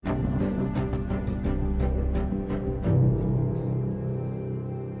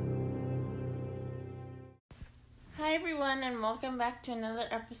everyone, and welcome back to another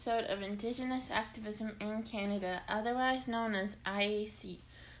episode of Indigenous Activism in Canada, otherwise known as IAC.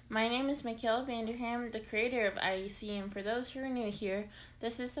 My name is Michaela Vanderham, the creator of IAC, and for those who are new here,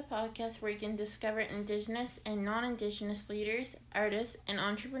 this is the podcast where you can discover Indigenous and non-Indigenous leaders, artists, and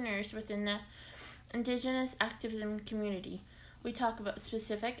entrepreneurs within the Indigenous activism community. We talk about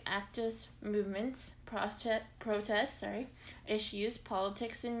specific activist movements, protests, issues,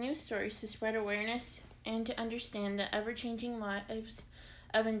 politics, and news stories to spread awareness and to understand the ever-changing lives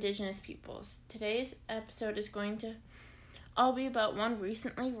of Indigenous peoples. Today's episode is going to all be about one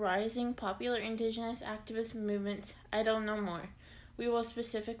recently rising popular Indigenous activist movement, Idle No More. We will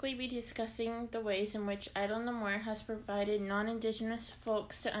specifically be discussing the ways in which Idle No More has provided non-Indigenous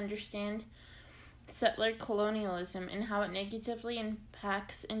folks to understand settler colonialism and how it negatively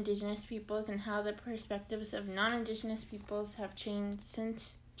impacts Indigenous peoples and how the perspectives of non-Indigenous peoples have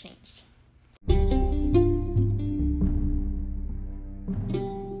changed.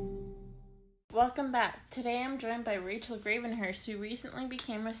 Welcome back. Today I'm joined by Rachel Gravenhurst, who recently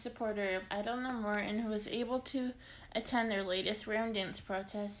became a supporter of Idle No More and who was able to attend their latest round dance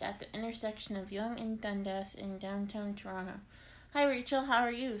protest at the intersection of Yonge and Dundas in downtown Toronto. Hi Rachel, how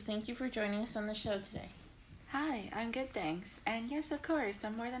are you? Thank you for joining us on the show today. Hi, I'm good, thanks. And yes, of course,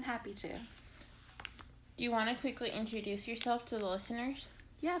 I'm more than happy to. Do you want to quickly introduce yourself to the listeners?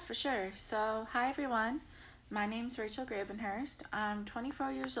 Yeah, for sure. So, hi everyone. My name's Rachel Gravenhurst. I'm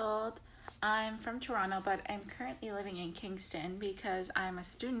 24 years old. I'm from Toronto, but I'm currently living in Kingston because I'm a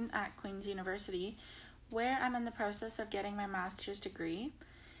student at Queen's University, where I'm in the process of getting my master's degree.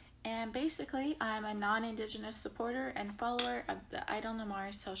 And basically, I'm a non-Indigenous supporter and follower of the Idle No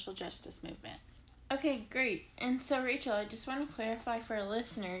More social justice movement. Okay, great. And so, Rachel, I just want to clarify for our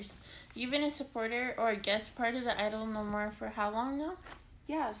listeners, you've been a supporter or a guest part of the Idle No More for how long now?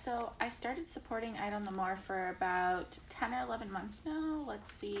 Yeah, so I started supporting Idle No More for about 10 or 11 months now.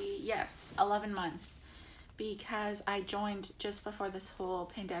 11 months. Because I joined just before this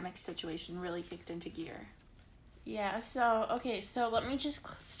whole pandemic situation really kicked into gear. Yeah, so let me just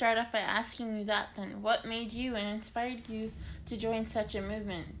start off by asking you that then. What made you and inspired you to join such a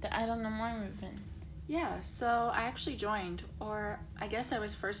movement, the Idle No More movement? Yeah, so I actually joined, or I guess I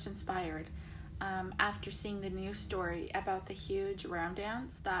was first inspired after seeing the news story about the huge round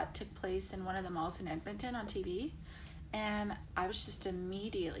dance that took place in one of the malls in Edmonton on TV, and I was just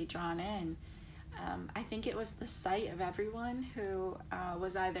immediately drawn in. I think it was the sight of everyone who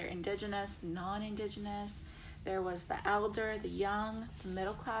was either Indigenous, non-Indigenous. There was the elder, the young, the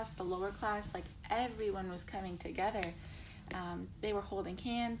middle class, the lower class, like everyone was coming together. They were holding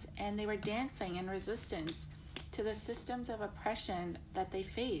hands and they were dancing in resistance to the systems of oppression that they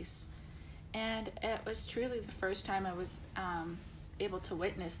face. And it was truly the first time I was able to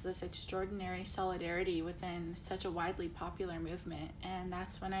witness this extraordinary solidarity within such a widely popular movement. And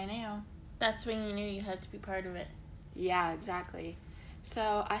that's when I knew. That's when you knew you had to be part of it. Yeah, exactly.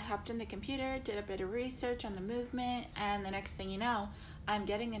 So I hopped in the computer, did a bit of research on the movement, and the next thing you know, I'm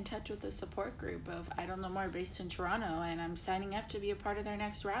getting in touch with a support group of Idle No More based in Toronto, and I'm signing up to be a part of their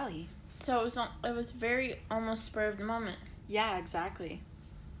next rally. So it was very almost spur of the moment. Yeah, exactly.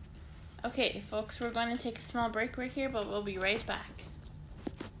 Okay, folks, we're going to take a small break right here, but we'll be right back.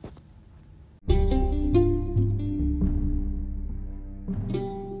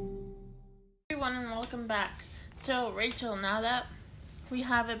 Everyone, and welcome back. So, Rachel, now that we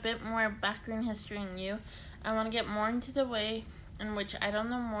have a bit more background history in you, I want to get more into the way in which Idle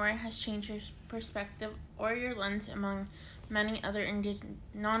No More has changed your perspective or your lens among many other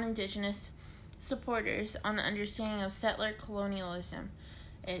non-Indigenous supporters on the understanding of settler colonialism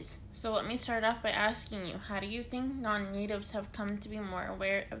is. So let me start off by asking you, how do you think non-natives have come to be more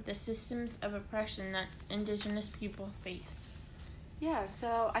aware of the systems of oppression that Indigenous people face? Yeah,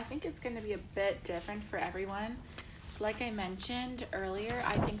 so I think it's going to be a bit different for everyone. Like I mentioned earlier,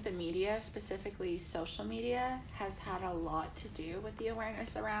 I think the media, specifically social media, has had a lot to do with the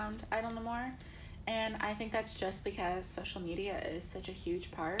awareness around Idle No More. And I think that's just because social media is such a huge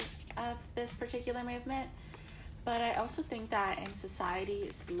part of this particular movement. But I also think that in society,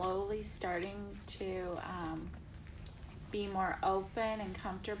 slowly starting to be more open and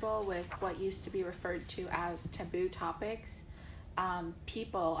comfortable with what used to be referred to as taboo topics,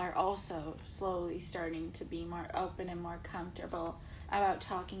 people are also slowly starting to be more open and more comfortable about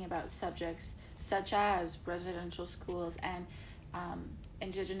talking about subjects such as residential schools and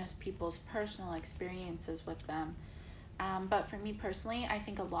Indigenous people's personal experiences with them. But for me personally, I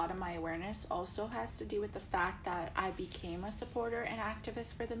think a lot of my awareness also has to do with the fact that I became a supporter and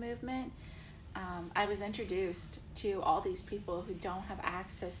activist for the movement I was introduced to all these people who don't have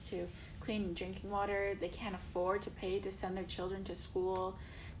access to clean drinking water. They can't afford to pay to send their children to school.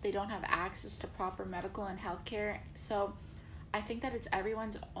 They don't have access to proper medical and health care. So I think that it's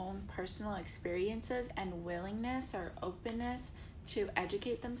everyone's own personal experiences and willingness or openness to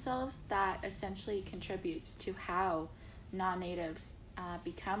educate themselves that essentially contributes to how non-natives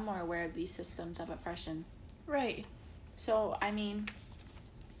become more aware of these systems of oppression. Right. So, I mean,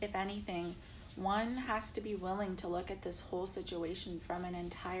 if anything, one has to be willing to look at this whole situation from an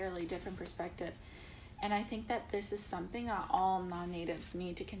entirely different perspective. And I think that this is something that all non-natives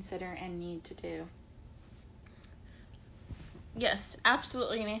need to consider and need to do. Yes,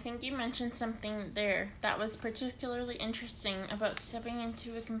 absolutely. And I think you mentioned something there that was particularly interesting about stepping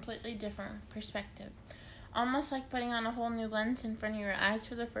into a completely different perspective. Almost like putting on a whole new lens in front of your eyes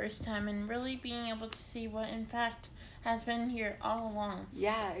for the first time and really being able to see what in fact has been here all along.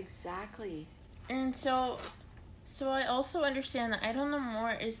 Yeah, exactly. And so I also understand that I Don't Know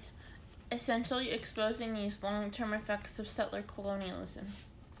More is essentially exposing these long-term effects of settler colonialism.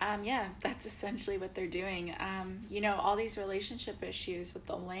 Yeah, that's essentially what they're doing. All these relationship issues with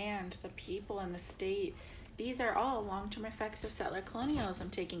the land, the people, and the state, these are all long-term effects of settler colonialism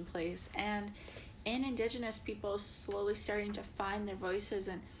taking place. And in Indigenous people slowly starting to find their voices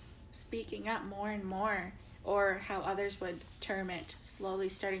and speaking up more and more, or how others would term it, slowly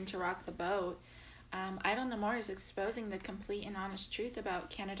starting to rock the boat. I Don't Know More is exposing the complete and honest truth about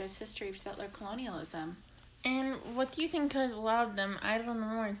Canada's history of settler colonialism. And what do you think has allowed them, I Don't Know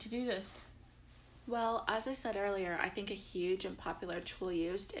More, to do this? Well, as I said earlier, I think a huge and popular tool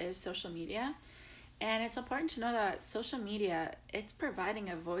used is social media. And it's important to know that social media, it's providing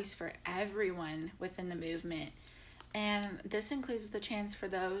a voice for everyone within the movement. And this includes the chance for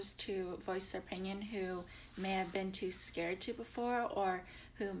those to voice their opinion who may have been too scared to before, or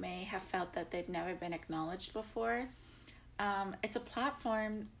who may have felt that they've never been acknowledged before. It's a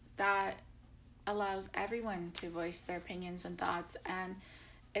platform that allows everyone to voice their opinions and thoughts, and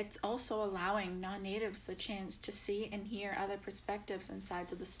it's also allowing non-natives the chance to see and hear other perspectives and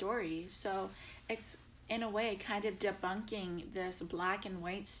sides of the story. So it's, in a way, kind of debunking this black and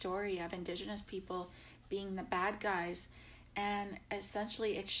white story of Indigenous people being the bad guys, and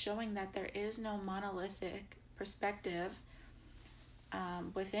essentially it's showing that there is no monolithic perspective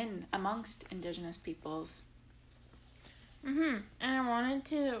amongst Indigenous peoples. And I wanted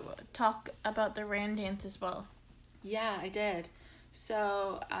to talk about the Rand dance as well. Yeah, I did.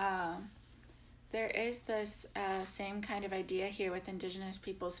 So there is this same kind of idea here with Indigenous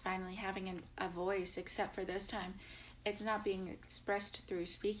peoples finally having a voice, except for this time it's not being expressed through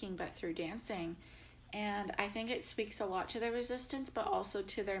speaking but through dancing. And I think it speaks a lot to their resistance, but also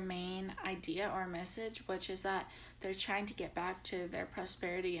to their main idea or message, which is that they're trying to get back to their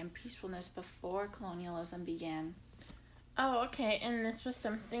prosperity and peacefulness before colonialism began. Oh, okay. And this was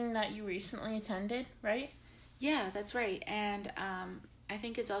something that you recently attended, right? Yeah, that's right. And I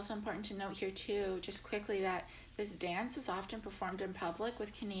think it's also important to note here too, just quickly, that this dance is often performed in public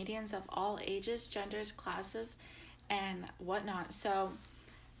with Canadians of all ages, genders, classes, and whatnot. So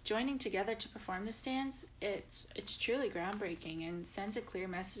joining together to perform this dance, it's truly groundbreaking and sends a clear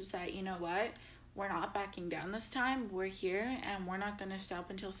message that, you know what, we're not backing down this time. We're here and we're not going to stop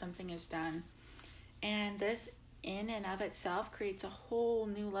until something is done. And this in and of itself creates a whole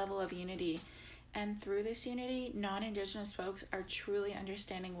new level of unity. And through this unity, non-Indigenous folks are truly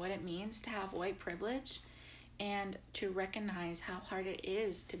understanding what it means to have white privilege and to recognize how hard it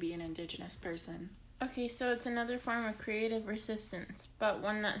is to be an Indigenous person. Okay, so it's another form of creative resistance, but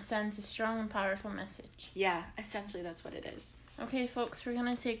one that sends a strong and powerful message. Yeah, essentially that's what it is. Okay, folks, we're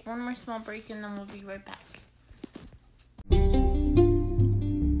going to take one more small break and then we'll be right back.